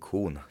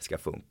dämpfunktion ska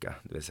funka.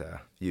 Det vill säga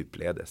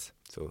djupledes.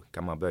 Så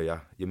kan man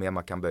ju mer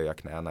man kan böja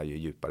knäna ju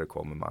djupare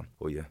kommer man.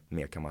 Och ju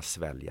mer kan man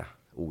svälja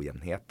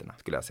ojämnheterna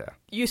skulle jag säga.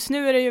 Just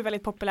nu är det ju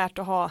väldigt populärt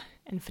att ha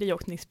en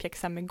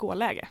friåkningspjäxa med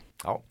gåläge.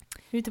 Ja.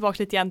 Nu är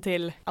tillbaka lite igen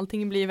till,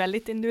 allting blir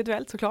väldigt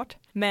individuellt såklart.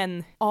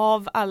 Men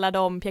av alla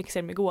de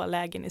pjäxor med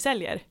gålägen ni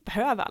säljer,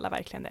 behöver alla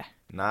verkligen det?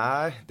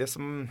 Nej, det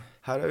som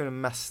här är ju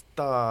den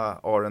mesta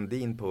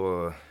R&D:n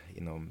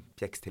inom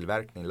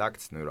pjäxtillverkning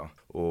lagts nu då.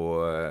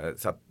 Och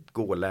så att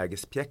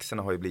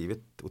gålägespjäxorna har ju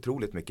blivit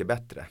otroligt mycket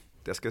bättre.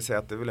 Jag skulle säga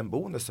att det är väl en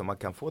bonus om man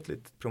kan få ett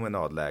litet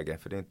promenadläge.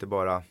 För det är inte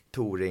bara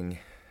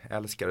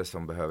touring-älskare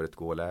som behöver ett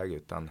gåläge,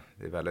 utan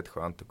det är väldigt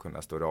skönt att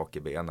kunna stå rak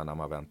i benen när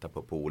man väntar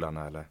på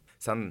polarna. Eller.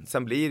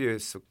 Sen blir det ju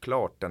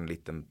såklart en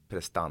liten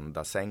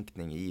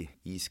prestandasänkning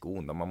i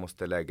skon. Man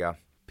måste lägga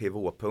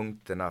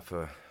pivotpunkterna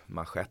för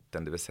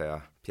manschetten, det vill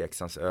säga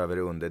pjäxans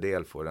övre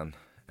underdel får en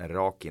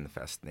rak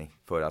infästning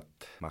för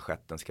att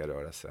manschetten ska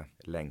röra sig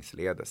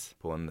längsledes.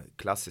 På en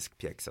klassisk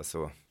pjäxa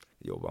så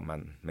jobbar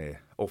man med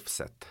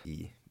offset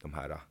i de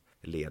här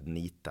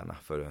lednitarna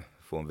för att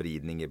få en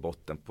vridning i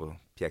botten på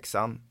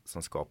pjäxan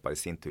som skapar i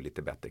sin tur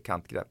lite bättre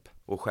kantgrepp.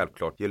 Och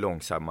självklart, ju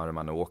långsammare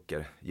man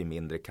åker, ju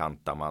mindre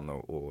kantar man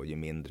och ju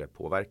mindre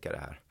påverkar det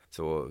här.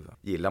 Så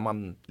gillar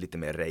man lite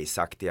mer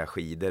raceaktiga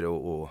skidor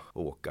och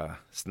åka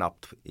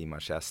snabbt i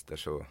Manchester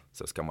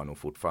så ska man nog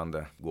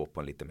fortfarande gå på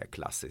en lite mer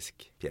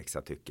klassisk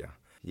pjäxa tycker jag.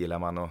 Gillar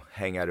man att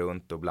hänga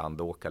runt och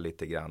blandåka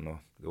lite grann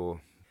och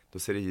då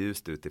ser det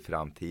ljust ut i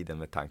framtiden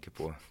med tanke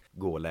på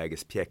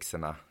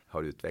gålägespjäxorna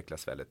har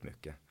utvecklats väldigt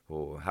mycket.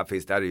 Och här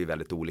är det ju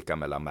väldigt olika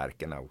mellan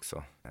märkena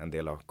också. En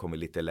del har kommit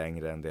lite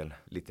längre, en del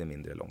lite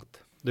mindre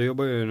långt. Du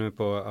jobbar ju nu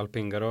på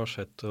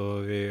alpingaraget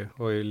och vi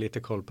har ju lite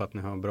koll på att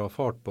ni har bra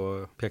fart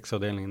på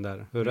pjäxavdelningen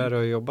där. Hur är det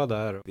att jobba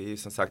där? Vi är ju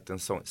som sagt en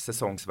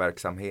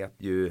säsongsverksamhet.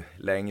 Ju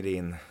längre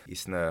in i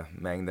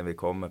snömängden vi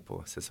kommer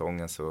på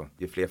säsongen så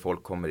ju fler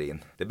folk kommer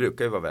in. Det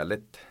brukar ju vara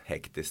väldigt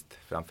hektiskt,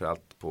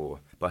 framförallt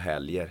på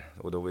helger.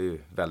 Och då är ju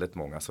väldigt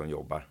många som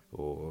jobbar.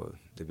 Och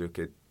det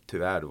brukar ju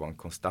tyvärr vara en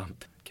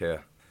konstant kö.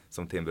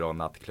 Som till en bra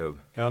nattklubb.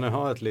 Ja, ni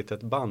har ett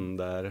litet band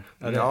där.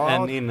 Är det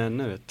en in,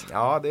 en ut?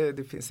 Ja,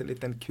 det finns en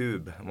liten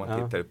kub. Om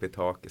man tittar upp i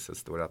taket så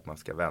står det att man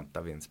ska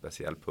vänta vid en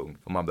speciell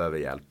punkt. Om man behöver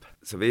hjälp.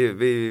 Så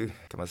vi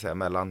kan man säga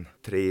mellan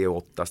 3 och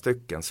 8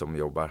 stycken som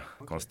jobbar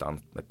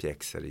konstant med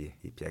pjäxor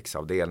i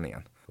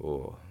pjäxavdelningen.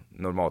 Och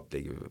normalt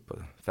ligger vi på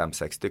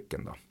 5-6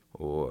 stycken då.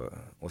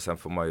 Och sen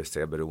får man ju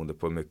se, beroende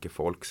på hur mycket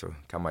folk så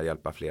kan man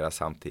hjälpa flera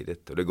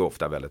samtidigt. Och det går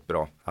ofta väldigt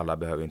bra. Alla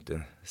behöver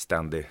inte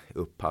ständig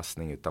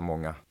uppassning utan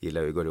många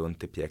gillar ju att gå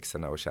runt i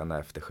pjäxorna och känna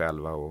efter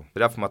själva. Och det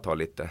där får man ta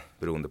lite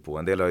beroende på.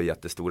 En del har ju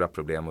jättestora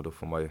problem och då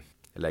får man ju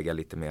lägga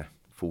lite mer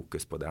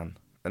fokus på den.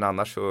 Men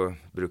annars så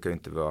brukar jag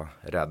inte vara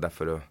rädda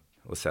för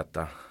att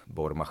sätta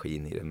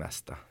borrmaskin i det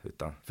mesta.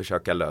 Utan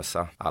försöka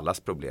lösa allas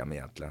problem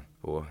egentligen.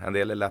 Och en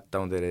del är lätta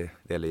och en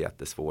del är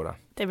jättesvåra.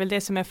 Det är väl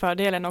det som är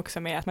fördelen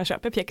också med att man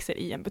köper pjäxor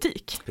i en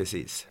butik.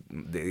 Precis.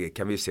 Det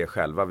kan vi se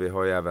själva. Vi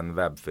har ju även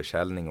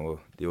webbförsäljning och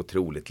det är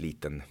otroligt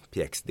liten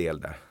pjäxdel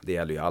där. Det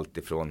gäller ju allt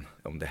ifrån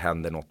om det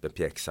händer något med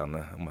pjäxan,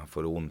 om man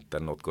får ont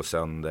eller något går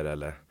sönder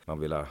eller man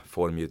vill ha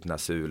formgjutna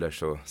sulor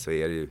så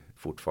är det ju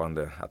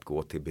fortfarande att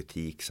gå till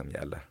butik som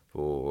gäller.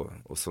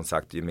 Och som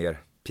sagt, ju mer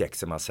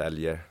pjäxor man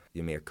säljer,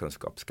 ju mer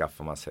kunskap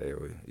skaffar man sig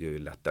och ju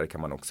lättare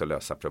kan man också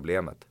lösa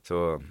problemet.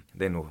 Så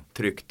det är nog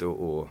tryggt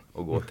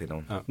att gå till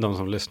någon. Ja, de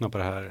som lyssnar på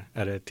det här,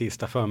 är det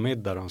tisdag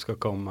förmiddag de ska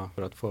komma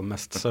för att få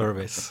mest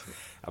service?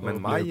 Ja,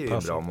 men maj är ju en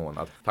bra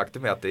månad.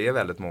 Faktum är att det är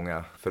väldigt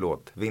många,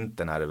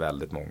 vintern är det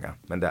väldigt många.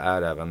 Men det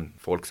är även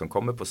folk som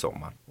kommer på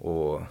sommaren.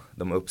 Och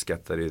de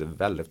uppskattar ju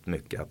väldigt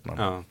mycket att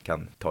man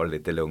kan ta det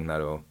lite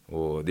lugnare.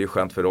 Och det är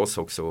skönt för oss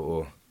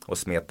också att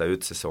smeta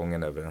ut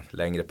säsongen över en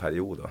längre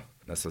period då.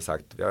 Men som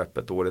sagt, vi har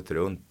öppet året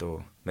runt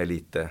och med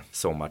lite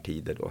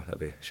sommartider då. Där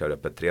vi kör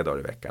öppet 3 dagar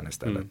i veckan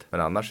istället.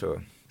 Men annars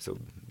så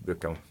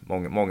brukar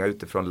många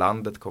utifrån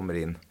landet kommer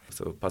in.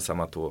 Så passar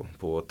man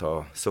på att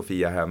ta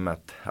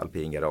Sofiahemmet,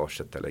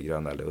 alpingaraget eller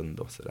Gröna Lund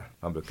och sådär.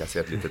 Man brukar se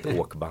ett litet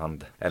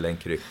åkband eller en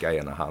krycka i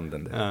ena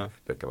handen. Det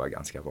brukar vara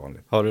ganska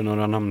vanligt. Har du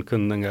några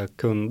namnkunniga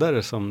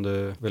kunder som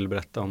du vill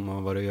berätta om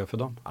och vad du gör för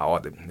dem?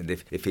 Ja,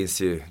 det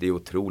finns ju, det är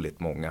otroligt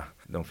många.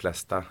 De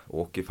flesta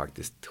åker ju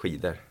faktiskt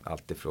skidor.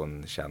 Allt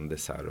ifrån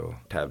kändisar och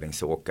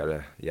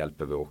tävlingsåkare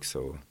hjälper vi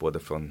också. Både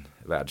från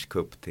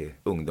världscup till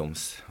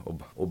ungdoms-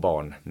 och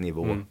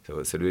barnnivå.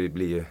 Så det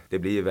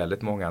blir ju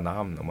väldigt många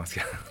namn om man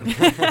ska...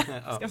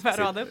 Ska bara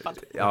rada upp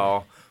allt.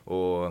 Ja,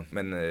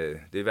 men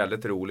det är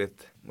väldigt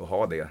roligt att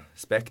ha det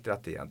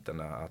spektrat egentligen.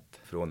 Att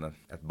från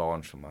ett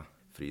barn som har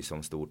frys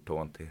om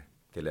stortån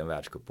till en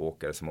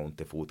världscupåkare som har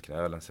ont i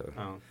fotknölen. Så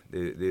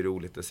det är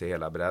roligt att se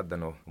hela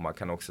bredden och man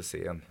kan också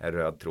se en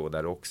röd tråd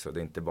där också. Det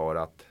är inte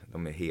bara att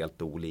de är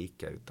helt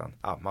olika utan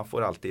man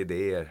får alltid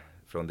idéer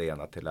från det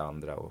ena till det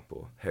andra och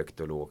på högt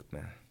och lågt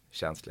med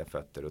känsliga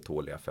fötter och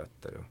tåliga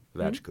fötter och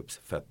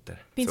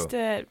världscupsfötter. Finns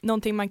det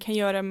någonting man kan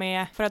göra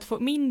med för att få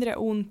mindre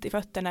ont i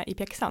fötterna i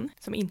pjäxan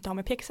som inte har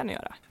med pjäxan att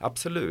göra?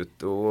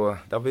 Absolut, och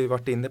det har vi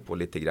varit inne på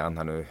lite grann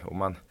här nu.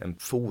 En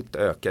fot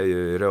ökar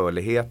ju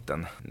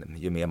rörligheten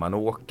ju mer man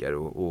åker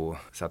och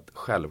så att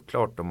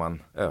självklart om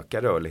man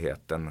ökar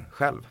rörligheten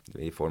själv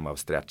i form av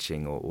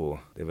stretching och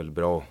det är väl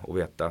bra att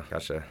veta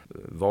kanske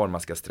var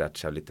man ska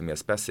stretcha lite mer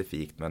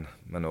specifikt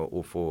men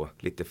att få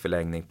lite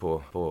förlängning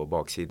på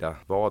baksida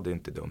var det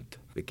inte dumt.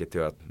 Vilket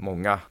gör att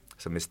många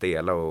som är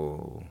stela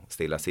och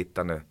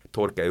stillasittande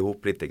torkar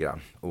ihop lite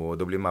grann. Och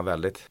då blir man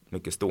väldigt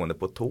mycket stående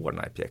på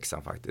tårna i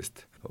pjäxan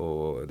faktiskt.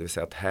 Och det vill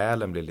säga att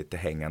hälen blir lite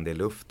hängande i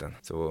luften.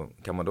 Så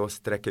kan man då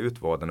sträcka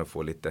ut vaden och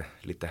få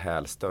lite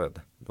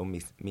hälstöd. Då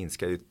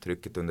minskar ju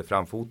trycket under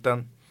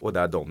framfoten och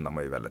där domnar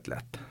man ju väldigt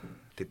lätt.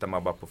 Tittar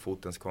man bara på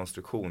fotens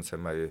konstruktion så är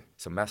man ju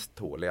som mest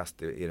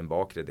tåligast i den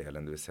bakre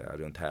delen, det vill säga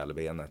runt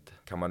hälbenet.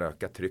 Kan man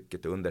öka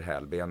trycket under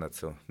hälbenet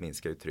så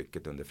minskar ju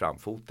trycket under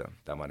framfoten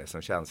där man är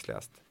som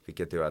känsligast.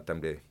 Vilket gör att den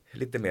blir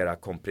lite mer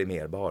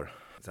komprimerbar.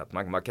 Så att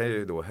man kan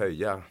ju då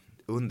höja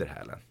under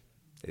hälen.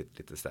 Det är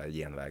lite så här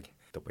genväg.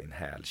 Stoppa in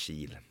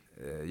hälkil.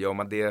 Gör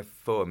man det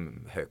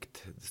för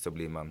högt så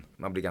blir man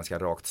blir ganska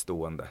rakt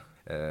stående.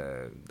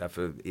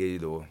 Därför är ju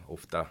då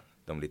ofta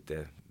de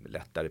lite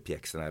lättare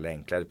pjäxorna eller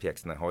enklare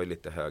pjäxorna har ju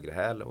lite högre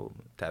häl och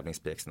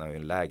tävlingspjäxorna har ju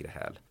en lägre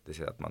häl. Det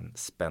vill att man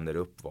spänner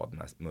upp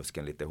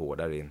vadmuskeln lite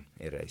hårdare i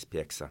en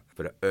racepjäxa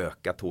för att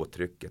öka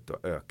tåtrycket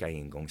och öka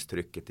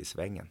ingångstrycket i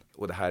svängen.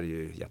 Och det här är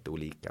ju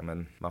jätteolika,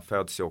 men man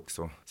föds ju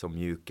också som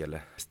mjuk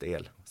eller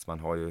stel. Så man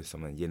har ju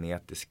som en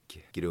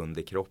genetisk grund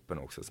i kroppen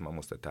också som man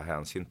måste ta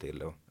hänsyn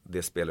till och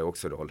det spelar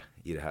också roll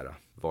i det här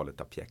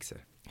valet av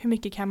pjäxor. Hur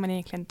mycket kan man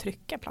egentligen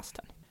trycka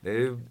plasten? Det är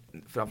ju,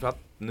 framförallt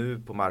nu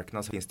på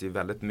marknaden så finns det ju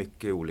väldigt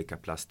mycket olika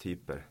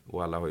plasttyper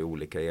och alla har ju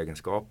olika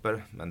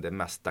egenskaper, men det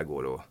mesta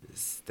går att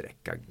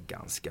sträcka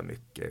ganska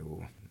mycket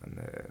men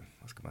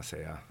vad ska man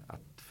säga,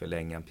 att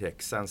förlänga en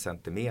pjäxa 1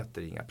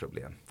 centimeter är inga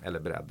problem, eller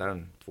bredda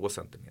den 2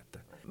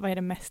 centimeter. Vad är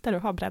det mesta du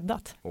har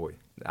breddat? Oj,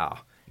 ja,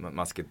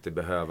 man ska inte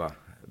behöva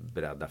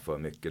bredda för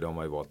mycket, de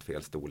har ju valt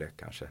fel storlek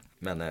kanske.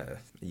 Men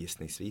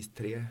gissningsvis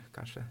 3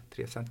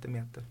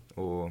 centimeter.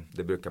 Och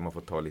det brukar man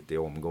få ta lite i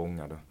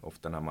omgångar då.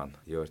 Ofta när man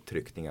gör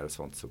tryckningar och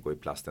sånt så går ju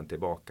plasten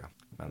tillbaka.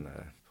 Men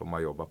får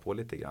man jobba på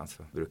lite grann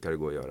så brukar det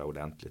gå att göra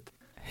ordentligt.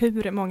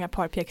 Hur många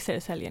par pjäxor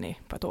säljer ni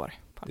på ett år?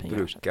 Det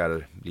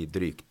brukar bli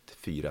drygt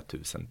 4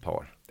 000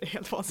 par. Det är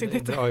helt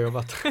vansinnigt. Bra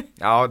jobbat.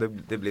 Ja,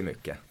 det blir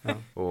mycket.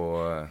 Ja.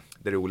 Och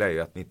det roliga är ju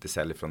att vi inte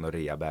säljer från någon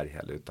reaberg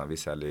heller, utan vi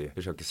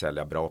försöker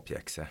sälja bra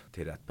pjäxor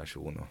till rätt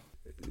person. Och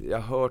jag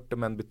har hört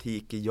om en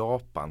butik i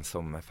Japan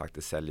som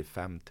faktiskt säljer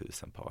 5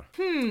 000 par.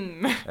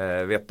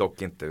 Vet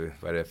dock inte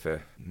vad det är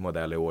för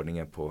modell i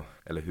ordningen på,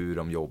 eller hur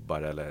de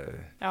jobbar,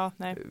 eller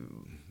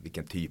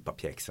vilken typ av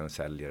pjäxor de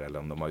säljer, eller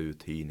om de har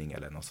uthyrning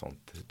eller något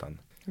sånt.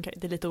 Okej,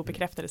 det är lite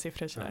obekräftade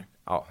siffror sådär.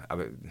 Ja,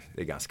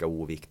 det är ganska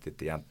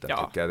oviktigt egentligen.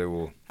 Ja, tycker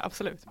jag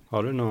absolut.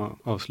 Har du något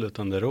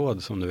avslutande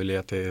råd som du vill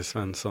ge till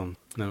Svensson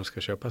när de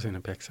ska köpa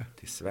sina pjäxor?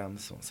 Till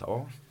Svensson,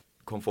 ja.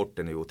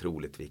 Komforten är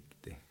otroligt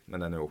viktig, men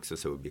den är också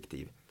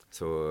subjektiv.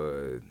 Så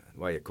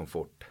vad är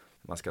komfort?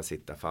 Man ska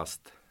sitta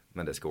fast,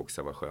 men det ska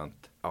också vara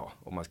skönt. Ja,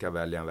 om man ska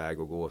välja en väg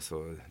att gå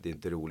så det är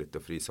inte roligt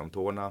att frysa om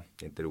tårna.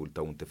 Det är inte roligt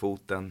att ha ont i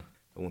foten.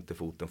 Ont i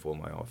foten får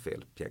man ju ha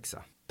fel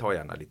pjäxa. Ta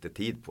gärna lite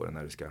tid på det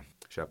när du ska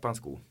köpa en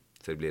sko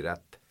så det blir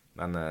rätt.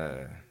 Men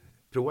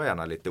prova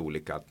gärna lite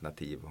olika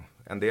alternativ.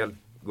 En del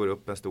går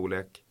upp en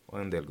storlek och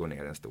en del går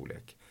ner en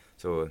storlek.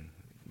 Så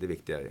det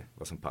viktiga är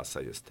vad som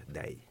passar just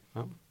dig.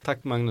 Ja.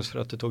 Tack Magnus för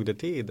att du tog dig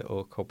tid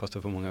och hoppas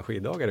du får många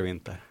skiddagar i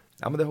vinter.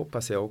 Ja, men det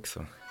hoppas jag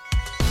också.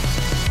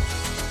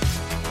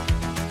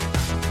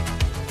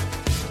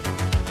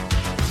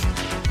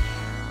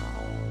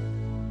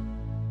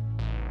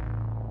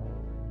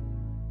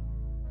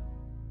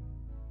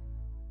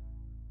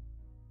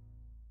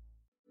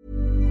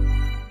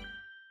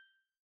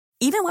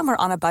 Even when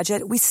we're on a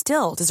budget, we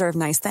still deserve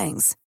nice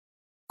things.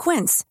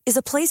 Quince is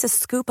a place to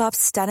scoop up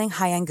stunning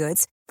high-end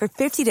goods for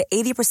 50 to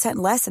 80%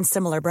 less than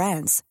similar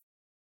brands.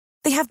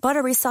 They have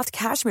buttery soft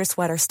cashmere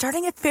sweaters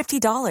starting at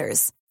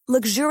 $50,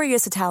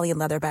 luxurious Italian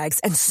leather bags,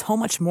 and so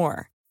much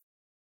more.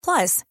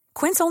 Plus,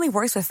 Quince only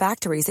works with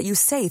factories that use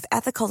safe,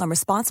 ethical, and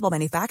responsible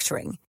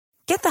manufacturing.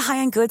 Get the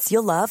high-end goods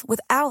you'll love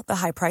without the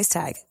high price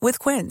tag with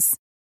Quince.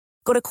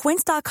 Go to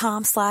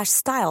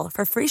quince.com/style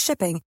for free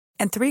shipping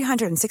and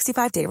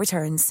 365-day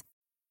returns.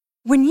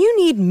 When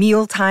you need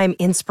mealtime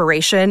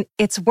inspiration,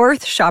 it's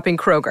worth shopping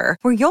Kroger,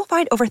 where you'll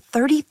find over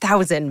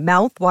 30,000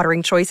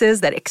 mouth-watering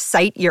choices that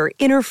excite your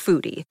inner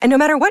foodie. And no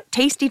matter what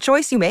tasty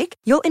choice you make,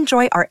 you'll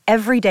enjoy our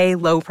everyday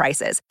low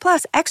prices,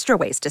 plus extra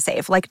ways to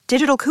save, like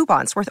digital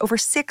coupons worth over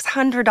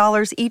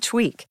 $600 each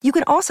week. You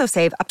can also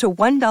save up to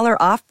 $1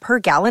 off per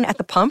gallon at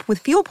the pump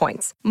with fuel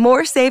points.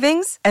 More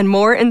savings and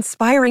more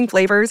inspiring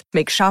flavors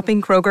make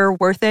shopping Kroger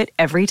worth it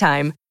every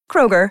time.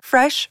 Kroger,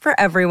 fresh for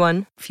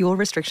everyone. Fuel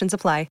restrictions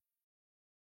apply.